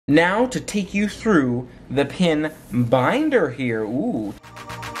Now to take you through the pin binder here. Ooh.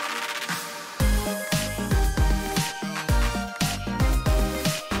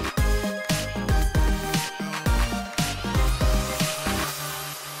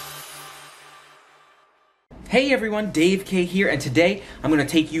 Hey everyone, Dave K here, and today I'm going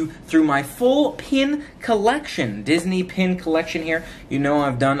to take you through my full pin collection, Disney pin collection here. You know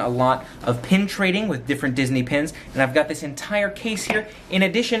I've done a lot of pin trading with different Disney pins, and I've got this entire case here in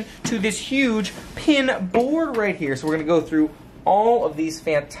addition to this huge pin board right here. So we're going to go through all of these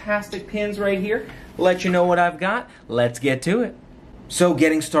fantastic pins right here, let you know what I've got. Let's get to it. So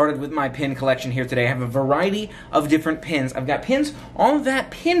getting started with my pin collection here today, I have a variety of different pins. I've got pins on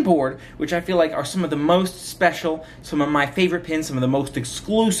that pin board, which I feel like are some of the most special, some of my favorite pins, some of the most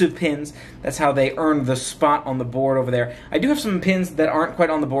exclusive pins. That's how they earn the spot on the board over there. I do have some pins that aren't quite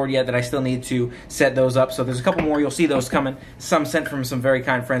on the board yet that I still need to set those up. So there's a couple more, you'll see those coming. Some sent from some very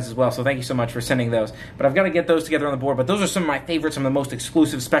kind friends as well, so thank you so much for sending those. But I've got to get those together on the board, but those are some of my favorites, some of the most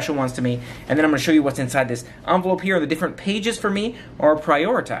exclusive, special ones to me. And then I'm going to show you what's inside this envelope here. The different pages for me are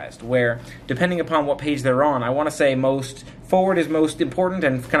prioritized, where depending upon what page they're on, I want to say most forward is most important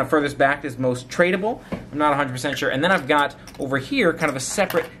and kind of furthest back is most tradable. I'm not 100% sure. And then I've got over here kind of a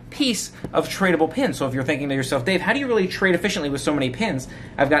separate piece of tradable pins. So if you're thinking to yourself, Dave, how do you really trade efficiently with so many pins?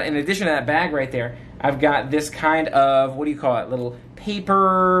 I've got, in addition to that bag right there, I've got this kind of, what do you call it, little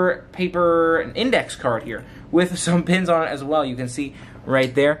paper index card here with some pins on it as well. You can see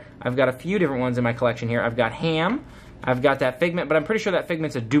right there, I've got a few different ones in my collection here. I've got ham, I've got that Figment, but I'm pretty sure that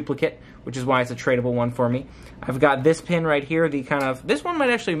Figment's a duplicate, which is why it's a tradable one for me. I've got this pin right here, the kind of, this one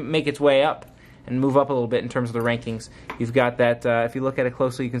might actually make its way up and move up a little bit in terms of the rankings. You've got that, if you look at it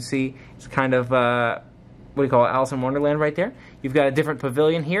closely, you can see it's kind of, what do you call it, Alice in Wonderland right there. You've got a different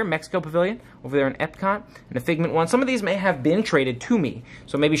pavilion here, Mexico Pavilion, over there in Epcot, and a Figment one. Some of these may have been traded to me,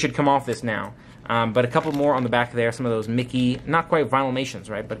 so maybe should come off this now. But a couple more on the back there, some of those Mickey, not quite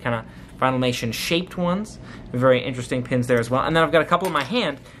Vinylmations, right, but kind of Vinylmation-shaped ones. Very interesting pins there as well. And then I've got a couple in my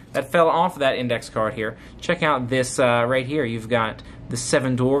hand that fell off that index card here. Check out this right here. You've got the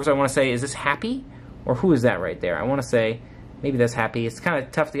Seven Dwarves. I want to say, is this Happy? Or who is that right there? I want to say, maybe that's Happy. It's kind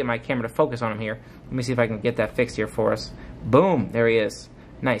of tough to get my camera to focus on him here. Let me see if I can get that fixed here for us. Boom, there he is.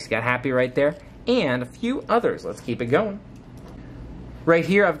 Nice, got Happy right there. And a few others. Let's keep it going. Right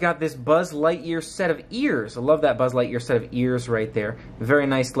here, I've got this Buzz Lightyear set of ears. I love that Buzz Lightyear set of ears right there. Very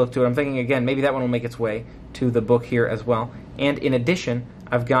nice look to it. I'm thinking, again, maybe that one will make its way to the book here as well. And in addition,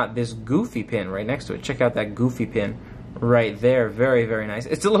 I've got this Goofy pin right next to it. Check out that Goofy pin right there. Very, very nice.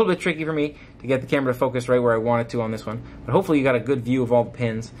 It's a little bit tricky for me to get the camera to focus right where I want it to on this one. But hopefully you got a good view of all the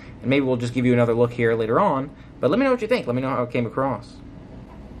pins. And maybe we'll just give you another look here later on. But let me know what you think. Let me know how it came across.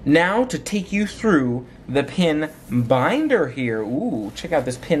 Now to take you through the pin binder here. Ooh, check out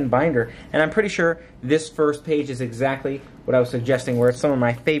this pin binder. And I'm pretty sure this first page is exactly what I was suggesting, where it's some of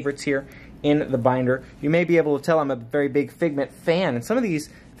my favorites here in the binder. You may be able to tell I'm a very big Figment fan, and some of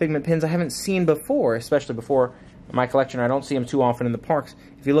these Figment pins I haven't seen before, especially before my collection. I don't see them too often in the parks.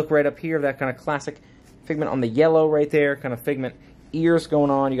 If you look right up here, that kind of classic Figment on the yellow right there, kind of Figment ears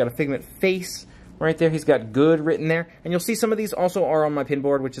going on. You got a Figment face right there. He's got good written there. And you'll see some of these also are on my pin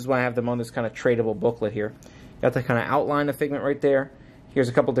board, which is why I have them on this kind of tradable booklet here. Got the kind of outline of Figment right there. Here's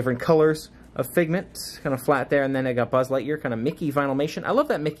a couple different colors of Figment, kind of flat there. And then I got Buzz Lightyear, kind of Mickey Vinylmation. I love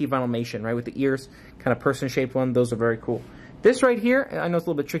that Mickey Vinylmation, right, with the ears, kind of person-shaped one. Those are very cool. This right here, I know it's a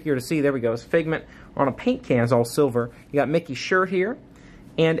little bit trickier to see. There we go. It's Figment on a paint can. It's all silver. You got Mickey's shirt here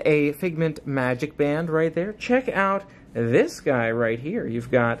and a Figment magic band right there. Check out this guy right here.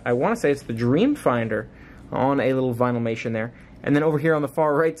 You've got, I want to say it's the Dream Finder on a little Vinylmation there. And then over here on the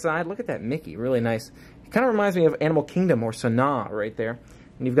far right side, look at that Mickey, really nice. It kind of reminds me of Animal Kingdom or Sanaa right there.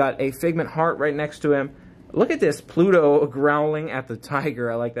 And you've got a Figment heart right next to him. Look at this, Pluto growling at the tiger.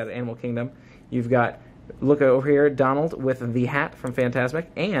 I like that, Animal Kingdom. You've got, look over here, Donald with the hat from Fantasmic.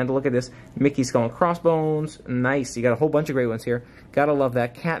 And look at this, Mickey Skull and Crossbones. Nice, you got a whole bunch of great ones here. Gotta love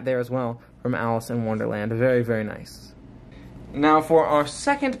that cat there as well from Alice in Wonderland. Very, very nice. Now for our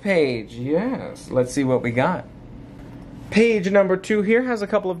second page, yes, let's see what we got. Page number 2 here has a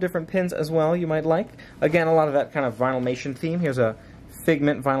couple of different pins as well you might like. Again, a lot of that kind of Vinylmation theme. Here's a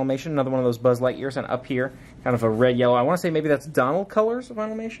Figment Vinylmation, another one of those Buzz Lightyears, and up here, kind of a red-yellow. I want to say maybe that's Donald colors of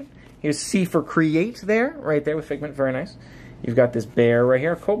Vinylmation. Here's C for Create there, right there with Figment, very nice. You've got this bear right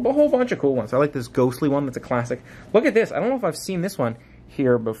here, a whole bunch of cool ones. I like this ghostly one, that's a classic. Look at this, I don't know if I've seen this one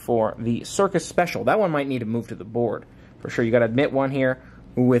here before, the Circus Special. That one might need to move to the board. For sure, you got to admit one here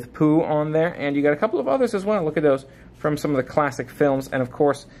with Pooh on there, and you got a couple of others as well. Look at those from some of the classic films, and of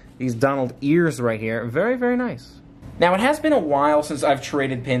course, these Donald ears right here. Very, very nice. Now, it has been a while since I've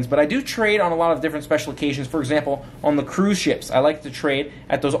traded pins, but I do trade on a lot of different special occasions. For example, on the cruise ships, I like to trade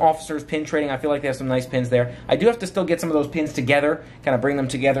at those officers' pin trading. I feel like they have some nice pins there. I do have to still get some of those pins together, kind of bring them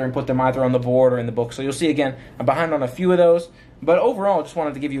together and put them either on the board or in the book. So you'll see, again, I'm behind on a few of those. But overall, I just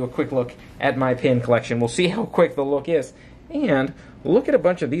wanted to give you a quick look at my pin collection. We'll see how quick the look is. And look at a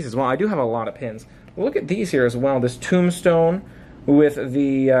bunch of these as well. I do have a lot of pins. Look at these here as well. This tombstone with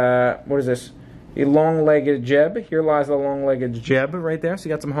the, what is this? The long-legged Jeb. Here lies the long-legged Jeb right there. So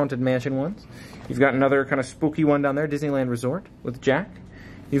you got some Haunted Mansion ones. You've got another kind of spooky one down there, Disneyland Resort with Jack.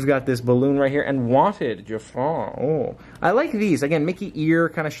 You've got this balloon right here, and Wanted Jafar. Oh, I like these. Again, Mickey ear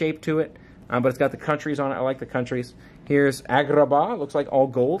kind of shape to it, but it's got the countries on it. I like the countries. Here's Agrabah, looks like all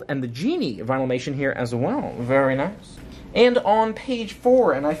gold, and the Genie vinylmation here as well. Very nice. And on page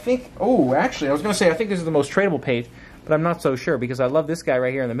 4, and I think, oh, actually, I was going to say I think this is the most tradable page, but I'm not so sure because I love this guy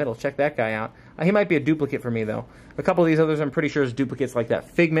right here in the middle. Check that guy out. He might be a duplicate for me, though. A couple of these others I'm pretty sure is duplicates, like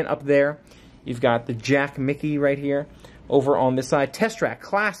that Figment up there. You've got the Jack Mickey right here. Over on this side, Test Track,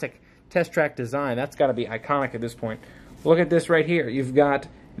 classic Test Track design. That's got to be iconic at this point. Look at this right here. You've got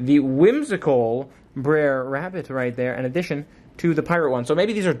the whimsical Brer Rabbit right there, in addition to the pirate one. So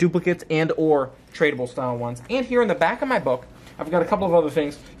maybe these are duplicates and or tradable style ones. And here in the back of my book, I've got a couple of other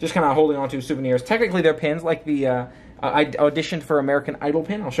things, just kind of holding on to souvenirs. Technically, they're pins, like the I auditioned for American Idol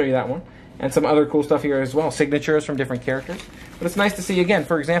pin. I'll show you that one. And some other cool stuff here as well, signatures from different characters. But it's nice to see, again,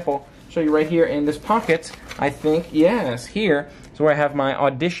 for example, show you right here in this pocket, I think, yes, here is where I have my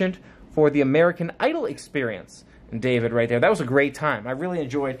auditioned for the American Idol experience. And David right there. That was a great time. I really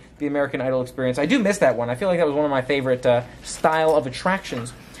enjoyed the American Idol experience. I do miss that one. I feel like that was one of my favorite style of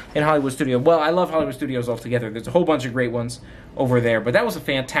attractions in Hollywood Studio. Well, I love Hollywood Studios altogether. There's a whole bunch of great ones over there. But that was a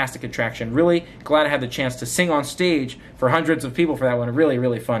fantastic attraction. Really glad I had the chance to sing on stage for hundreds of people for that one. A really,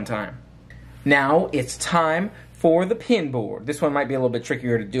 really fun time. Now it's time for the pin board. This one might be a little bit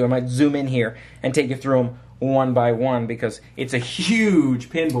trickier to do. I might zoom in here and take you through them one by one because it's a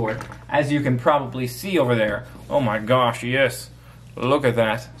huge pin board, as you can probably see over there. Oh my gosh, yes. Look at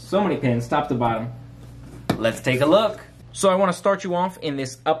that. So many pins, top to bottom. Let's take a look. So I want to start you off in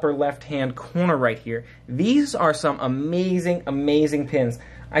this upper left-hand corner right here. These are some amazing, amazing pins.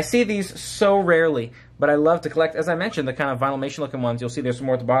 I see these so rarely, but I love to collect, as I mentioned, the kind of vinylmation looking ones. You'll see there's some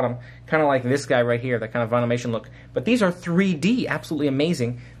more at the bottom, kind of like this guy right here, that kind of vinylmation look. But these are 3D, absolutely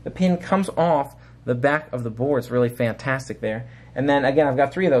amazing. The pin comes off the back of the board. It's really fantastic there. And then, again, I've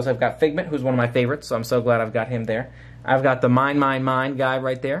got 3 of those. I've got Figment, who's one of my favorites, so I'm so glad I've got him there. I've got the Mine, Mine, Mine guy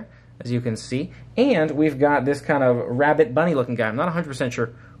right there, as you can see. And we've got this kind of rabbit bunny looking guy. I'm not 100%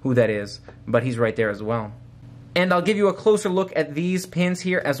 sure who that is, but he's right there as well. And I'll give you a closer look at these pins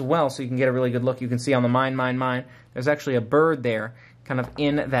here as well, so you can get a really good look. You can see on the Mine, Mine, Mine, there's actually a bird there, kind of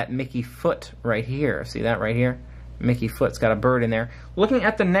in that Mickey foot right here. See that right here? Mickey foot's got a bird in there. Looking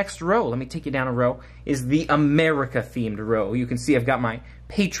at the next row, let me take you down a row, is the America-themed row. You can see I've got my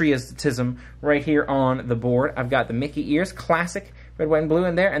patriotism right here on the board. I've got the Mickey ears, classic red, white, and blue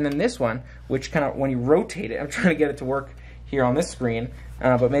in there. And then this one, which kind of, when you rotate it, I'm trying to get it to work here on this screen,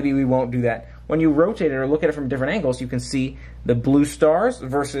 but maybe we won't do that. When you rotate it or look at it from different angles, you can see the blue stars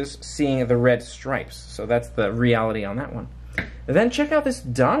versus seeing the red stripes. So that's the reality on that one. Then check out this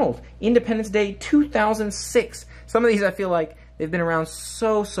Donald, Independence Day 2006. Some of these I feel like they've been around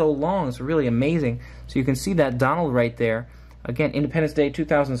so long. It's really amazing. So you can see that Donald right there. Again, Independence Day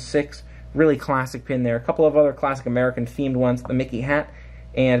 2006, really classic pin there. A couple of other classic American themed ones, the Mickey hat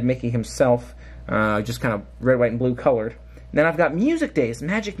and Mickey himself, just kind of red, white, and blue colored. Then I've got Music Days,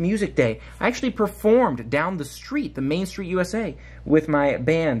 Magic Music Day. I actually performed down the street, the Main Street USA, with my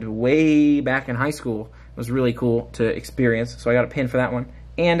band way back in high school. It was really cool to experience, so I got a pin for that one.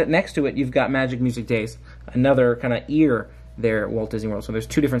 And next to it, you've got Magic Music Days, another kind of ear there at Walt Disney World. So there's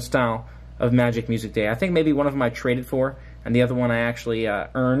 2 different style of Magic Music Day. I think maybe one of them I traded for, and the other one I actually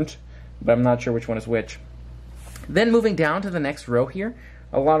earned, but I'm not sure which one is which. Then moving down to the next row here,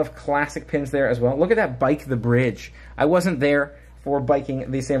 a lot of classic pins there as well. Look at that Bike the Bridge. I wasn't there for biking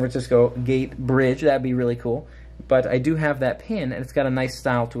the San Francisco Gate Bridge. That'd be really cool. But I do have that pin, and it's got a nice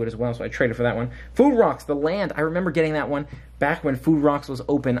style to it as well, so I traded for that one. Food Rocks, The Land. I remember getting that one back when Food Rocks was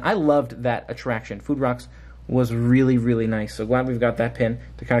open. I loved that attraction. Food Rocks was really, really nice. So glad we've got that pin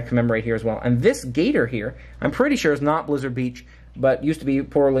to kind of commemorate here as well. And this gator here, I'm pretty sure is not Blizzard Beach, but used to be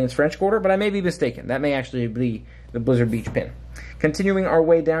Port Orleans French Quarter, but I may be mistaken. That may actually be the Blizzard Beach pin. Continuing our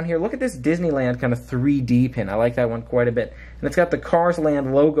way down here, look at this Disneyland kind of 3D pin. I like that one quite a bit. And it's got the Cars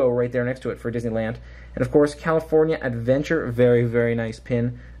Land logo right there next to it for Disneyland. And of course, California Adventure, very, very nice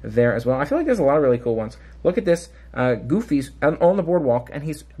pin there as well. I feel like there's a lot of really cool ones. Look at this, Goofy's on the boardwalk, and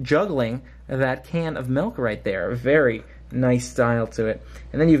he's juggling that can of milk right there. Very nice style to it.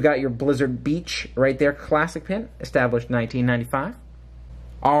 And then you've got your Blizzard Beach right there, classic pin, established 1995.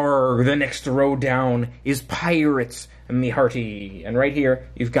 The next row down is Pirates, me hearty. And right here,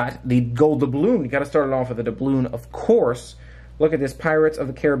 you've got the gold doubloon. You got to start it off with a doubloon, of course. Look at this Pirates of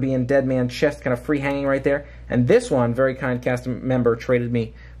the Caribbean Dead Man chest, kind of free hanging right there. And this one, very kind cast member traded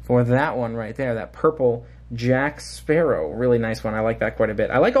me for that one right there, that purple Jack Sparrow. Really nice one. I like that quite a bit.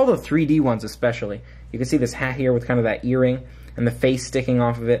 I like all the 3D ones especially. You can see this hat here with kind of that earring and the face sticking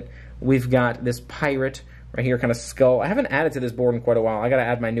off of it. We've got this pirate right here, kind of skull. I haven't added to this board in quite a while. I got to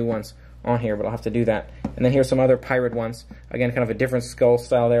add my new ones on here, but I'll have to do that. And then here's some other pirate ones. Again, kind of a different skull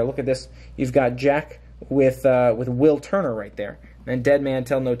style there. Look at this. You've got Jack with Will Turner right there. And Dead Man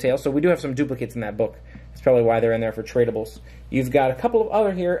Tell No Tale. So we do have some duplicates in that book. That's probably why they're in there for tradables. You've got a couple of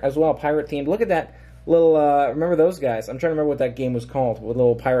other here as well, pirate themed. Look at that little, remember those guys? I'm trying to remember what that game was called, with a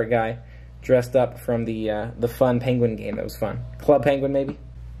little pirate guy dressed up from the fun penguin game that was fun. Club Penguin, maybe?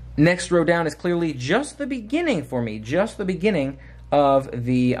 Next row down is clearly just the beginning for me, just the beginning of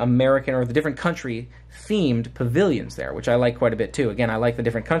the American or the different country themed pavilions there, which I like quite a bit too. Again, I like the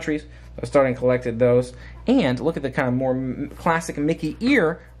different countries. I started and collected those. And look at the kind of more classic Mickey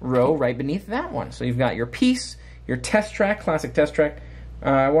ear row right beneath that one. So you've got your piece, your test track, classic test track.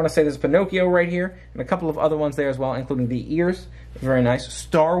 I want to say there's Pinocchio right here, and a couple of other ones there as well, including the ears. Very nice.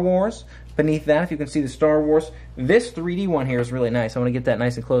 Star Wars beneath that, if you can see the Star Wars. This 3D one here is really nice. I want to get that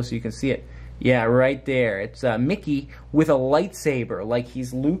nice and close so you can see it. Yeah, right there. It's Mickey with a lightsaber, like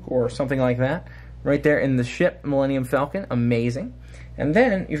he's Luke or something like that. Right there in the ship, Millennium Falcon. Amazing. And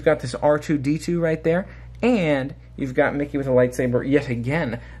then you've got this R2-D2 right there, and you've got Mickey with a lightsaber yet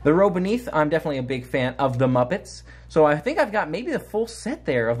again. The row beneath, I'm definitely a big fan of the Muppets. So I think I've got maybe the full set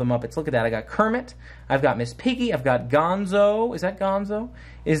there of the Muppets. Look at that. I got Kermit. I've got Miss Piggy. I've got Gonzo. Is that Gonzo?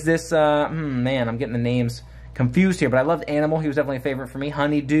 Is this, man, I'm getting the names confused here, but I loved Animal. He was definitely a favorite for me.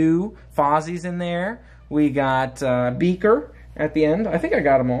 Honeydew. Fozzie's in there. We got Beaker at the end. I think I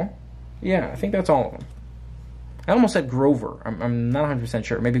got them all. Yeah, I think that's all of them. I almost said Grover. I'm not 100%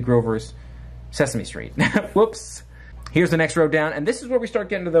 sure. Maybe Grover's Sesame Street. Whoops. Here's the next row down, and this is where we start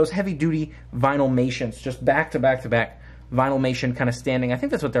getting to those heavy-duty vinylmations, just back-to-back-to-back vinylmation kind of standing. I think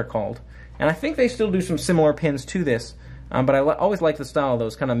that's what they're called. And I think they still do some similar pins to this, but I always like the style of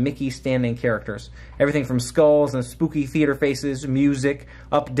those kind of Mickey standing characters. Everything from skulls and spooky theater faces, music,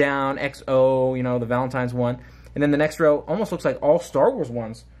 up, down, XO, you know, the Valentine's one. And then the next row almost looks like all Star Wars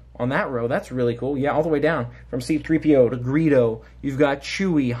ones on that row. That's really cool. Yeah, all the way down from C-3PO to Greedo. You've got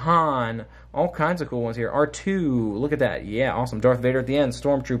Chewie, Han, all kinds of cool ones here. R2, look at that. Yeah, awesome. Darth Vader at the end,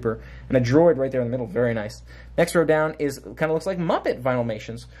 Stormtrooper, and a droid right there in the middle. Very nice. Next row down is kind of looks like Muppet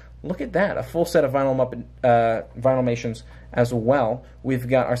vinylmations. Look at that. A full set of Muppet vinylmations as well. We've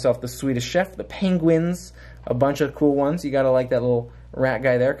got ourselves the Swedish Chef, the Penguins, a bunch of cool ones. You got to like that little rat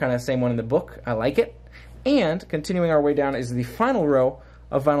guy there, kind of the same one in the book. I like it. And continuing our way down is the final row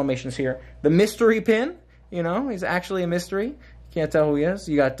of vinylmations here. The mystery pin, you know, he's actually a mystery. Can't tell who he is.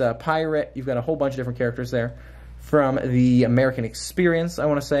 You got Pirate. You've got a whole bunch of different characters there from the American Experience, I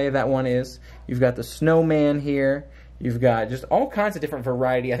want to say that one is. You've got the Snowman here. You've got just all kinds of different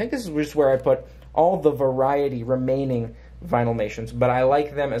variety. I think this is just where I put all the variety remaining vinylmations, but I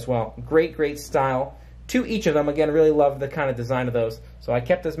like them as well. Great, great style to each of them. Again, really love the kind of design of those. So I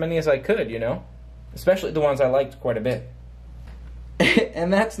kept as many as I could, you know, especially the ones I liked quite a bit.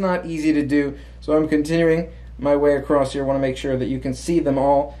 And that's not easy to do, so I'm continuing my way across here. I want to make sure that you can see them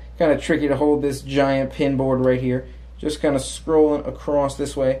all. Kind of tricky to hold this giant pin board right here. Just kind of scrolling across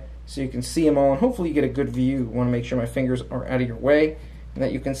this way so you can see them all, and hopefully you get a good view. I want to make sure my fingers are out of your way and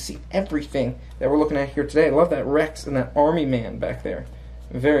that you can see everything that we're looking at here today. I love that Rex and that Army Man back there.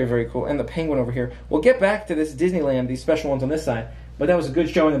 Very, very cool. And the Penguin over here. We'll get back to this Disneyland, these special ones on this side, but that was a good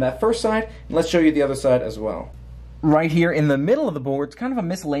showing on that first side, and let's show you the other side as well. Right here in the middle of the board, it's kind of a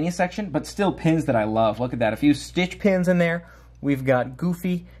miscellaneous section, but still pins that I love. Look at that. A few Stitch pins in there. We've got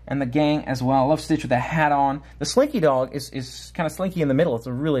Goofy and the gang as well. I love Stitch with the hat on. The Slinky Dog is kind of slinky in the middle. It's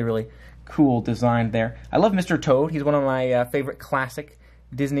a really, really cool design there. I love Mr. Toad. He's one of my favorite classic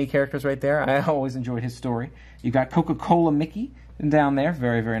Disney characters right there. I always enjoyed his story. You've got Coca-Cola Mickey down there.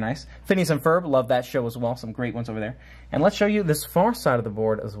 Very, very nice. Phineas and Ferb. Love that show as well. Some great ones over there. And let's show you this far side of the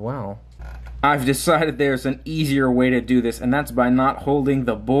board as well. I've decided there's an easier way to do this, and that's by not holding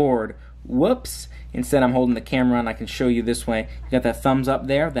the board. Whoops. Instead, I'm holding the camera, and I can show you this way. You got that thumbs up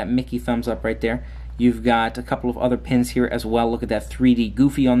there, that Mickey thumbs up right there. You've got a couple of other pins here as well. Look at that 3D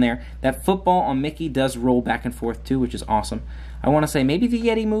Goofy on there. That football on Mickey does roll back and forth too, which is awesome. I want to say maybe the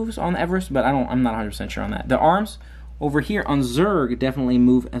Yeti moves on Everest, but I'm not 100% sure on that. The arms over here on Zerg definitely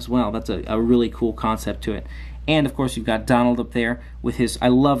move as well. That's a really cool concept to it. And of course you've got Donald up there with his, I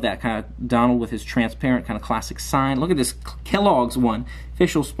love that kind of Donald with his transparent kind of classic sign. Look at this Kellogg's one,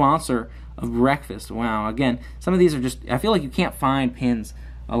 official sponsor of breakfast. Wow, again, some of these are just, I feel like you can't find pins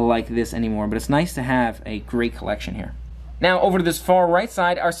like this anymore, but it's nice to have a great collection here. Now over to this far right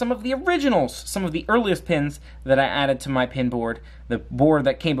side are some of the originals, some of the earliest pins that I added to my pin board. The board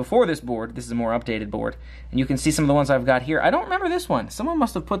that came before this board, this is a more updated board. And you can see some of the ones I've got here. I don't remember this one. Someone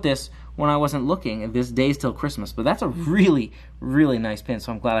must have put this when I wasn't looking, this Days Till Christmas, but that's a really, really nice pin,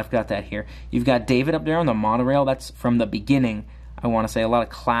 so I'm glad I've got that here. You've got David up there on the monorail, that's from the beginning. I want to say a lot of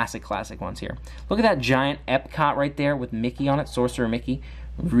classic ones here. Look at that giant Epcot right there with Mickey on it, Sorcerer Mickey.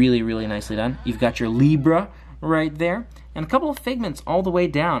 Really, really nicely done. You've got your Libra right there, and a couple of Figments all the way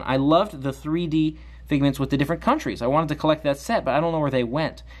down. I loved the 3D Figments with the different countries. I wanted to collect that set, but I don't know where they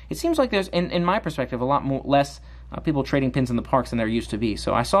went. It seems like there's, in my perspective, a lot less people trading pins in the parks than there used to be.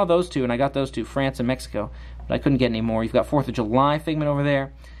 So I saw those two, and I got those two, France and Mexico, but I couldn't get any more. You've got 4th of July Figment over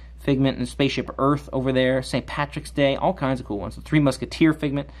there, Figment and Spaceship Earth over there, St. Patrick's Day, all kinds of cool ones. The 3 Musketeer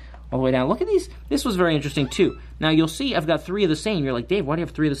Figment all the way down. Look at these. This was very interesting, too. Now, you'll see I've got 3 of the same. You're like, Dave, why do you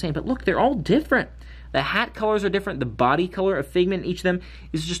have 3 of the same? But look, they're all different. The hat colors are different. The body color of Figment in each of them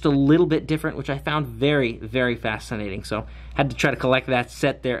is just a little bit different, which I found very, very fascinating. So had to try to collect that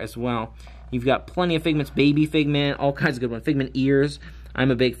set there as well. You've got plenty of Figments, Baby Figment, all kinds of good ones. Figment ears. I'm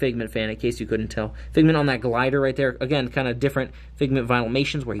a big Figment fan, in case you couldn't tell. Figment on that glider right there. Again, kind of different Figment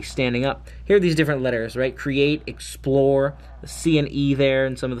Vinylimations where he's standing up. Here are these different letters, right? Create, Explore, the C and E there,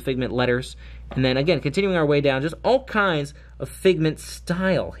 and some of the Figment letters. And then, again, continuing our way down, just all kinds of Figment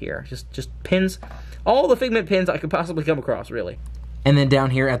style here. Just pins. All the Figment pins I could possibly come across, really. And then down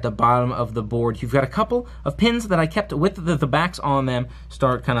here at the bottom of the board, you've got a couple of pins that I kept with the backs on them,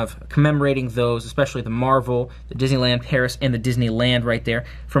 start kind of commemorating those, especially the Marvel, the Disneyland Paris, and the Disneyland right there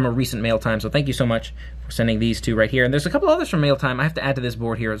from a recent mail time. So thank you so much for sending these two right here. And there's a couple others from mail time I have to add to this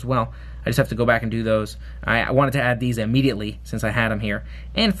board here as well. I just have to go back and do those. I wanted to add these immediately since I had them here.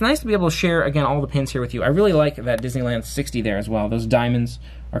 And it's nice to be able to share, again, all the pins here with you. I really like that Disneyland 60 there as well. Those diamonds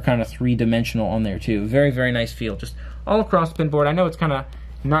are kind of 3-dimensional on there too. Very, very nice feel. Just all across the pin board. I know it's kind of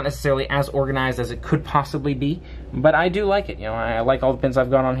not necessarily as organized as it could possibly be, but I do like it. You know, I like all the pins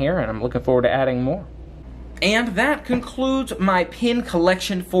I've got on here, and I'm looking forward to adding more. And that concludes my pin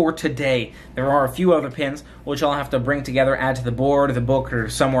collection for today. There are a few other pins which I'll have to bring together, add to the board, the book, or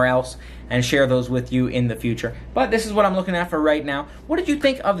somewhere else, and share those with you in the future. But this is what I'm looking at for right now. What did you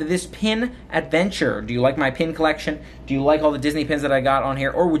think of this pin adventure? Do you like my pin collection? Do you like all the Disney pins that I got on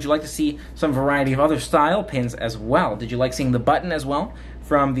here? Or would you like to see some variety of other style pins as well? Did you like seeing the button as well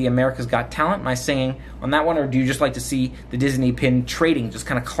from the America's Got Talent, my singing on that one? Or do you just like to see the Disney pin trading, just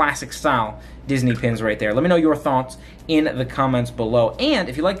kind of classic style Disney pins right there? Let me know your thoughts in the comments below. And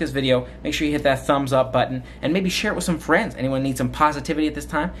if you like this video, make sure you hit that thumbs up button and maybe share it with some friends. Anyone needs some positivity at this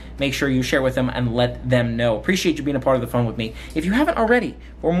time, make sure you share with them and let them know. Appreciate you being a part of the fun with me. If you haven't already,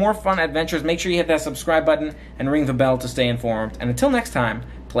 for more fun adventures, make sure you hit that subscribe button and ring the bell to stay informed. And until next time,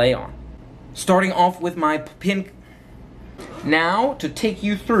 play on. Starting off with my pin. Now, to take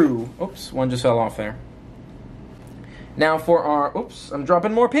you through, oops, one just fell off there. Now for our, oops, I'm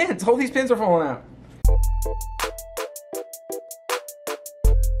dropping more pins. All these pins are falling out.